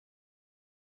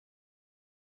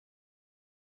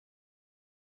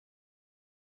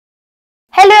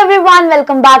everyone,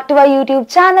 welcome back to our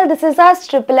YouTube channel. This is our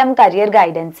M Career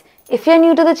Guidance. If you're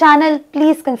new to the channel,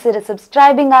 please consider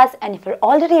subscribing us, and if you're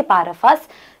already a part of us,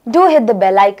 do hit the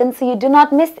bell icon so you do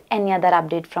not miss any other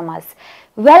update from us.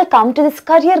 Welcome to this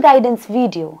career guidance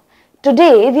video.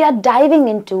 Today we are diving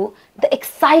into the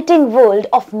exciting world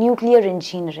of nuclear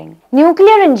engineering.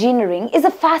 Nuclear engineering is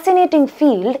a fascinating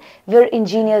field where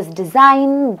engineers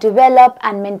design, develop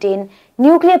and maintain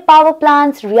nuclear power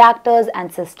plants, reactors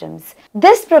and systems.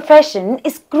 This profession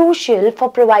is crucial for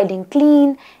providing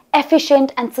clean,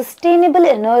 efficient and sustainable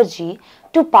energy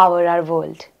to power our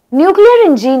world. Nuclear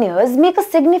engineers make a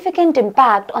significant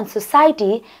impact on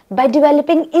society by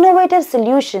developing innovative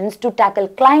solutions to tackle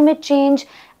climate change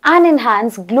and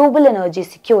enhance global energy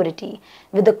security.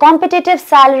 With a competitive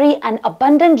salary and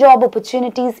abundant job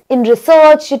opportunities in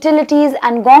research, utilities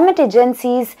and government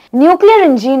agencies, nuclear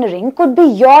engineering could be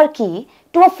your key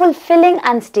to a fulfilling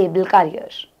and stable career.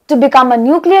 To become a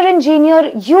nuclear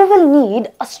engineer, you will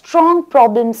need a strong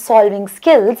problem-solving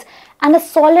skills and a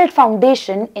solid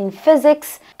foundation in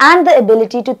physics and the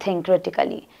ability to think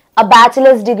critically. A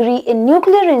bachelor's degree in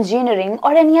nuclear engineering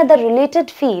or any other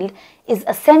related field is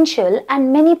essential,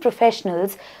 and many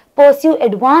professionals pursue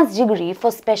advanced degree for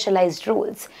specialized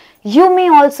roles. You may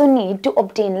also need to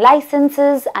obtain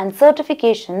licenses and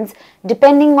certifications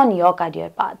depending on your career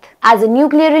path. As a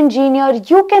nuclear engineer,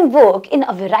 you can work in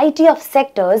a variety of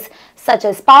sectors such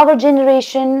as power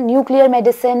generation, nuclear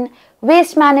medicine,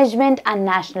 waste management and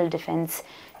national defense.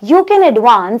 You can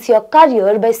advance your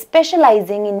career by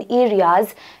specializing in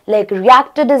areas like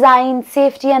reactor design,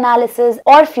 safety analysis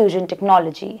or fusion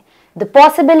technology. The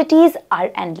possibilities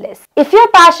are endless. If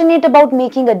you're passionate about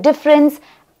making a difference,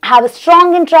 have a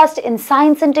strong interest in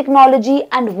science and technology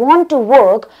and want to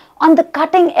work on the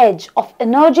cutting edge of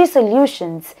energy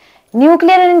solutions,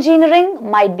 nuclear engineering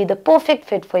might be the perfect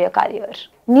fit for your career.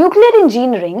 Nuclear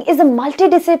engineering is a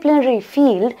multidisciplinary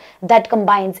field that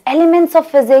combines elements of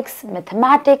physics,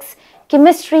 mathematics,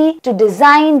 chemistry to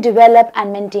design, develop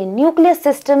and maintain nuclear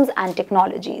systems and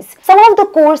technologies. Some of the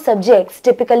core subjects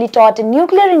typically taught in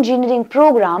nuclear engineering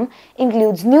program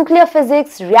includes nuclear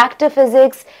physics, reactor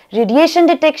physics, radiation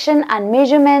detection and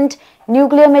measurement,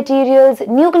 nuclear materials,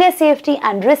 nuclear safety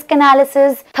and risk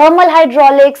analysis, thermal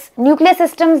hydraulics, nuclear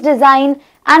systems design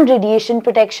and radiation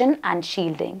protection and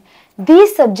shielding.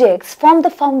 These subjects form the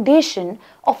foundation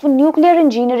of a nuclear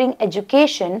engineering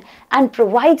education and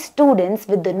provide students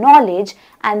with the knowledge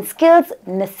and skills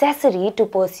necessary to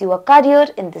pursue a career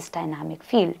in this dynamic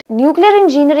field. Nuclear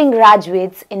engineering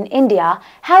graduates in India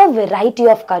have a variety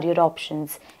of career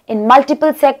options in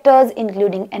multiple sectors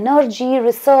including energy,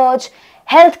 research,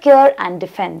 healthcare and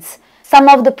defense. Some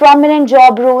of the prominent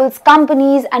job roles,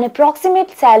 companies and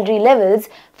approximate salary levels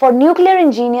for nuclear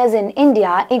engineers in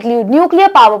India include nuclear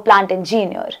power plant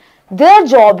engineer. Their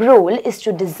job role is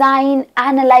to design,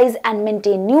 analyze and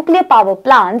maintain nuclear power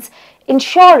plants,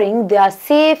 ensuring their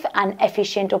safe and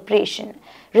efficient operation.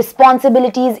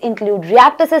 Responsibilities include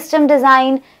reactor system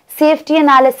design, safety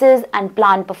analysis and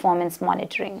plant performance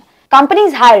monitoring.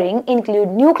 Companies hiring include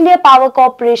Nuclear Power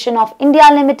Corporation of India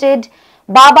Limited,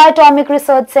 Baba Atomic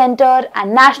Research Center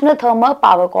and National Thermal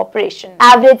Power Corporation.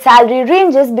 Average salary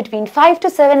ranges between 5 to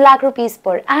 7 lakh rupees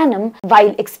per annum,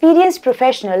 while experienced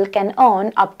professional can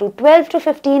earn up to 12 to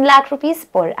 15 lakh rupees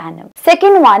per annum.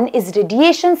 Second one is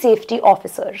Radiation Safety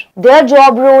Officer. Their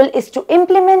job role is to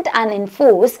implement and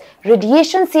enforce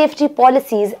radiation safety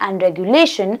policies and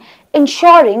regulation,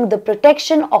 ensuring the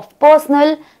protection of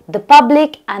personnel, the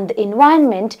public and the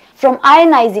environment from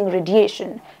ionizing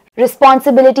radiation.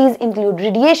 Responsibilities include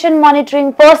radiation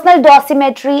monitoring, personal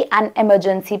dosimetry and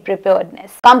emergency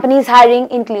preparedness. Companies hiring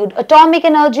include Atomic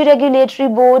Energy Regulatory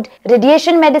Board,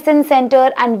 Radiation Medicine Center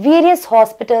and various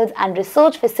hospitals and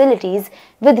research facilities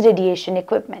with radiation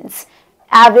equipments.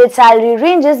 Average salary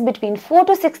ranges between 4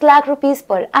 to 6 lakh rupees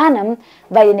per annum,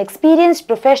 while an experienced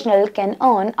professional can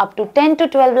earn up to 10 to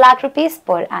 12 lakh rupees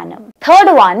per annum.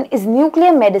 Third one is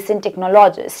Nuclear Medicine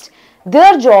Technologist.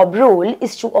 Their job role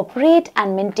is to operate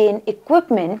and maintain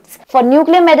equipment for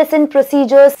nuclear medicine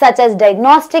procedures such as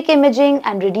diagnostic imaging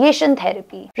and radiation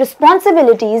therapy.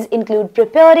 Responsibilities include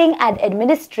preparing and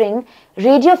administering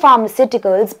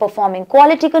radiopharmaceuticals, performing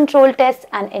quality control tests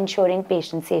and ensuring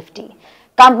patient safety.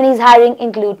 Companies hiring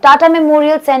include Tata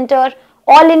Memorial Center,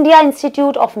 All India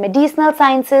Institute of Medicinal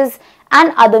Sciences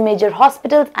and other major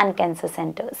hospitals and cancer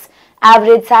centers.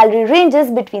 Average salary ranges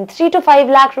between 3 to 5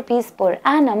 lakh rupees per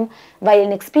annum, while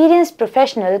an experienced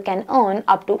professional can earn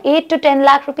up to 8 to 10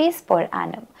 lakh rupees per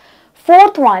annum.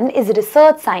 Fourth one is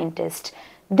Research Scientist.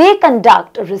 They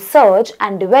conduct research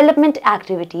and development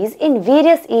activities in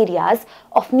various areas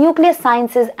of nuclear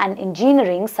sciences and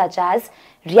engineering such as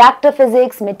reactor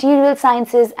physics, material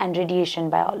sciences, and radiation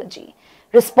biology.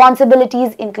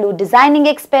 Responsibilities include designing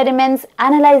experiments,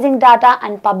 analyzing data,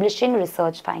 and publishing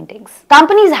research findings.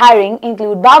 Companies hiring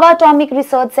include Baba Atomic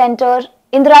Research Center,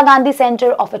 Indira Gandhi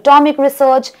Center of Atomic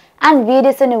Research, and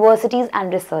various universities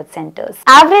and research centers.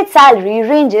 Average salary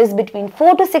ranges between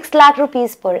 4 to 6 lakh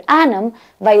rupees per annum,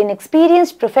 while an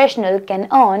experienced professional can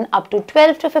earn up to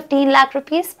 12 to 15 lakh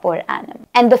rupees per annum.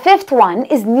 And the fifth one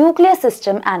is nuclear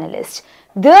system analyst.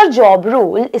 Their job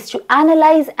role is to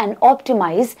analyze and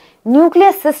optimize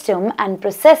nuclear system and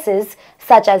processes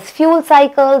such as fuel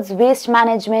cycles, waste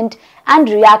management, and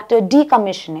reactor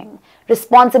decommissioning.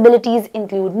 Responsibilities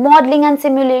include modeling and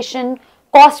simulation,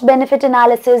 cost-benefit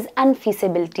analysis, and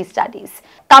feasibility studies.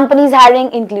 Companies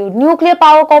hiring include Nuclear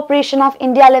Power Corporation of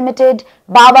India Limited,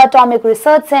 Baba Atomic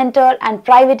Research Center, and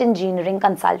private engineering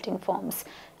consulting firms.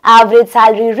 Average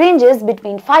salary ranges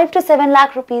between 5 to 7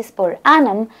 lakh rupees per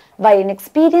annum, while an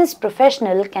experienced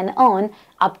professional can earn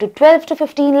up to 12 to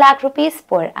 15 lakh rupees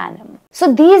per annum.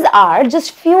 So these are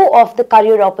just few of the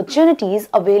career opportunities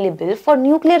available for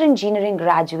nuclear engineering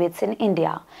graduates in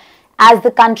India. As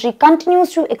the country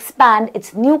continues to expand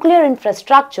its nuclear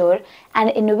infrastructure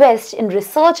and invest in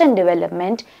research and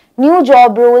development, new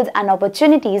job roles and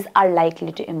opportunities are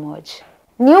likely to emerge.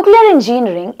 Nuclear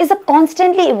engineering is a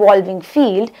constantly evolving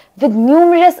field with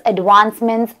numerous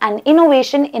advancements and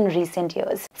innovation in recent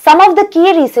years. Some of the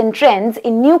key recent trends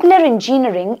in nuclear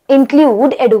engineering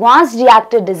include advanced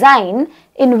reactor design,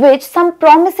 in which some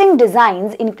promising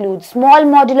designs include small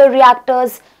modular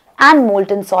reactors and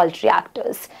molten salt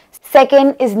reactors.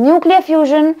 Second is nuclear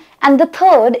fusion, and the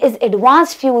third is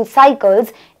advanced fuel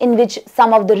cycles, in which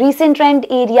some of the recent trend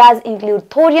areas include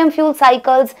thorium fuel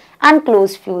cycles and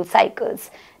closed fuel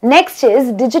cycles. Next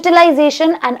is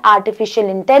digitalization and artificial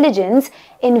intelligence,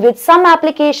 in which some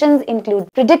applications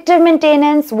include predictive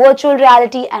maintenance, virtual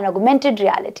reality, and augmented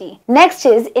reality. Next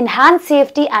is enhanced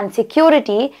safety and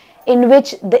security, in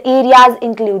which the areas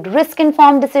include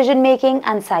risk-informed decision-making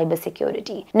and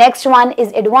cybersecurity. Next one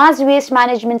is advanced waste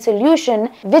management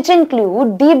solution, which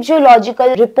include deep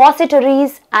geological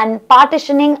repositories and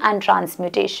partitioning and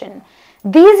transmutation.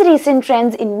 These recent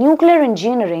trends in nuclear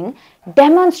engineering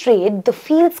demonstrate the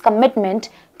field's commitment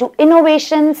to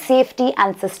innovation, safety,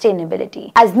 and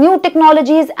sustainability. As new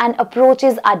technologies and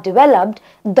approaches are developed,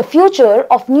 the future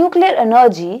of nuclear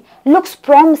energy looks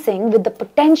promising, with the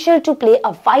potential to play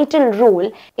a vital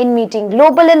role in meeting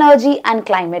global energy and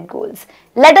climate goals.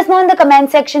 Let us know in the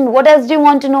comment section what else do you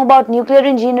want to know about nuclear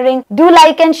engineering. Do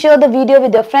like and share the video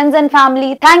with your friends and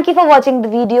family. Thank you for watching the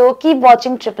video. Keep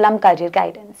watching Triple M Career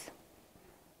Guidance.